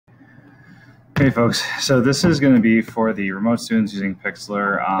Okay, folks, so this is going to be for the remote students using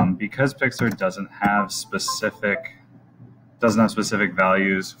Pixlr. Because Pixlr doesn't have specific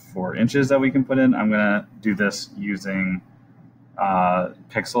values for inches that we can put in, I'm going to do this using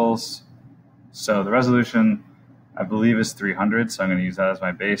pixels. So the resolution, I believe, is 300, so I'm going to use that as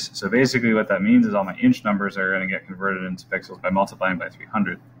my base. So basically what that means is all my inch numbers are going to get converted into pixels by multiplying by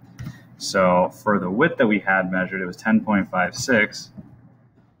 300. So for the width that we had measured, it was 10.56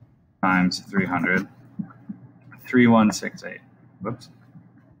 times 300, 3168. Whoops.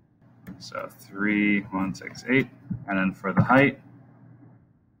 So 3168. And then for the height,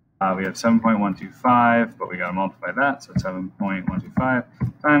 we have 7.125, but we got to multiply that. So 7.125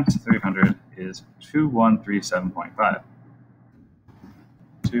 times 300 is 2137.5.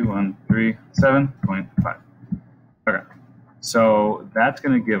 2137.5. Okay. So that's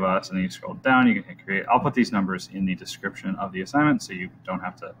going to give us, and then you scroll down, you can hit create. I'll put these numbers in the description of the assignment so you don't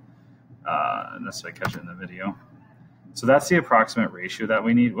have to necessarily catch it in the video. So that's the approximate ratio that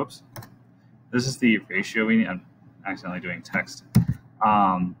we need. Whoops. This is the ratio we need. I'm accidentally doing text.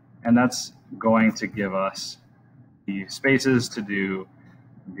 And that's going to give us the spaces to do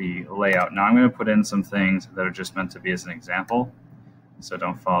the layout. Now I'm going to put in some things that are just meant to be as an example. So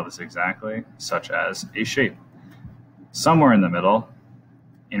don't follow this exactly, such as a shape. Somewhere in the middle,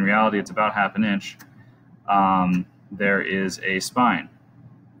 in reality it's about ½ an inch, there is a spine.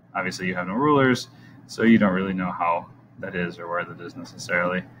 Obviously you have no rulers, so you don't really know how that is or where that is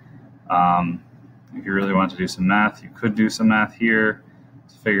necessarily. If you really want to do some math, you could do some math here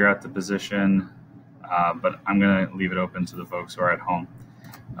to figure out the position, but I'm going to leave it open to the folks who are at home.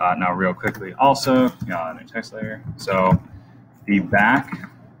 Now real quickly also, new text layer. So the back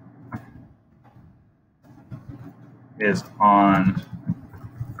is on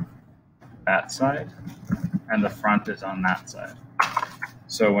that side and the front is on that side.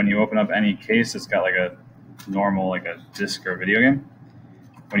 So when you open up any case, it's got like a normal, like a disc or a video game.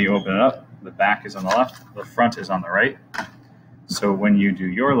 When you open it up, the back is on the left, the front is on the right. So when you do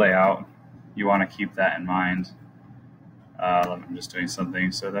your layout, you want to keep that in mind. I'm just doing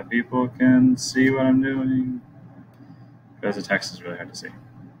something so that people can see what I'm doing, because the text is really hard to see.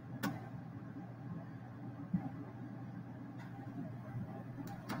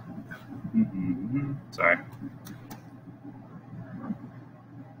 Sorry.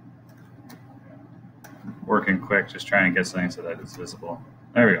 Working quick, just trying to get something so that it's visible.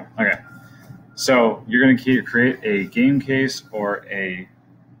 There we go. Okay. So you're going to create a game case or a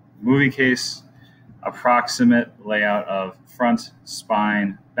movie case, approximate layout of front,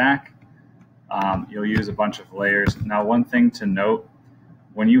 spine, back. You'll use a bunch of layers. Now, one thing to note,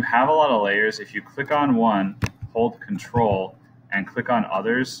 when you have a lot of layers, if you click on one, hold Control, and click on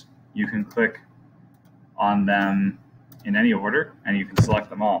others, you can click on them in any order and you can select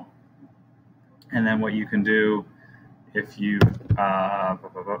them all. And then what you can do, if you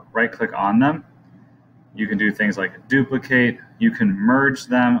right click on them, you can do things like duplicate. You can merge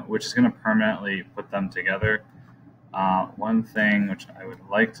them, which is going to permanently put them together. One thing which I would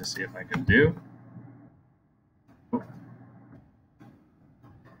like to see if I could do. Let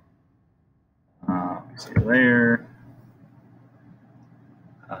me see, layer.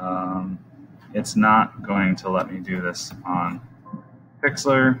 It's not going to let me do this on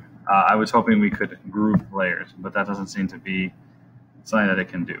Pixlr. I was hoping we could group layers, but that doesn't seem to be something that it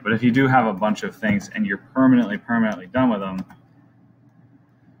can do. But if you do have a bunch of things and you're permanently done with them,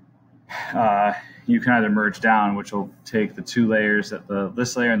 you can either merge down, which will take the two layers,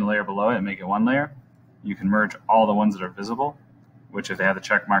 this layer and the layer below it, and make it one layer. You can merge all the ones that are visible, which if they have the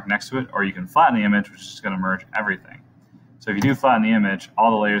check mark next to it, or you can flatten the image, which is just going to merge everything. So if you do flatten the image,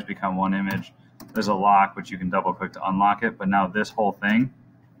 all the layers become one image. There's a lock, which you can double click to unlock it, but now this whole thing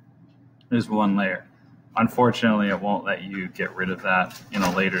is one layer. Unfortunately, it won't let you get rid of that in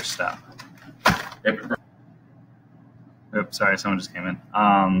a later step. Oops, sorry, someone just came in.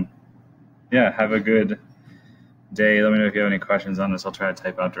 Yeah, have a good day. Let me know if you have any questions on this. I'll try to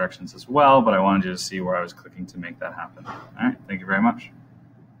type out directions as well, but I wanted you to see where I was clicking to make that happen. All right, thank you very much.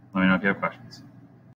 Let me know if you have questions.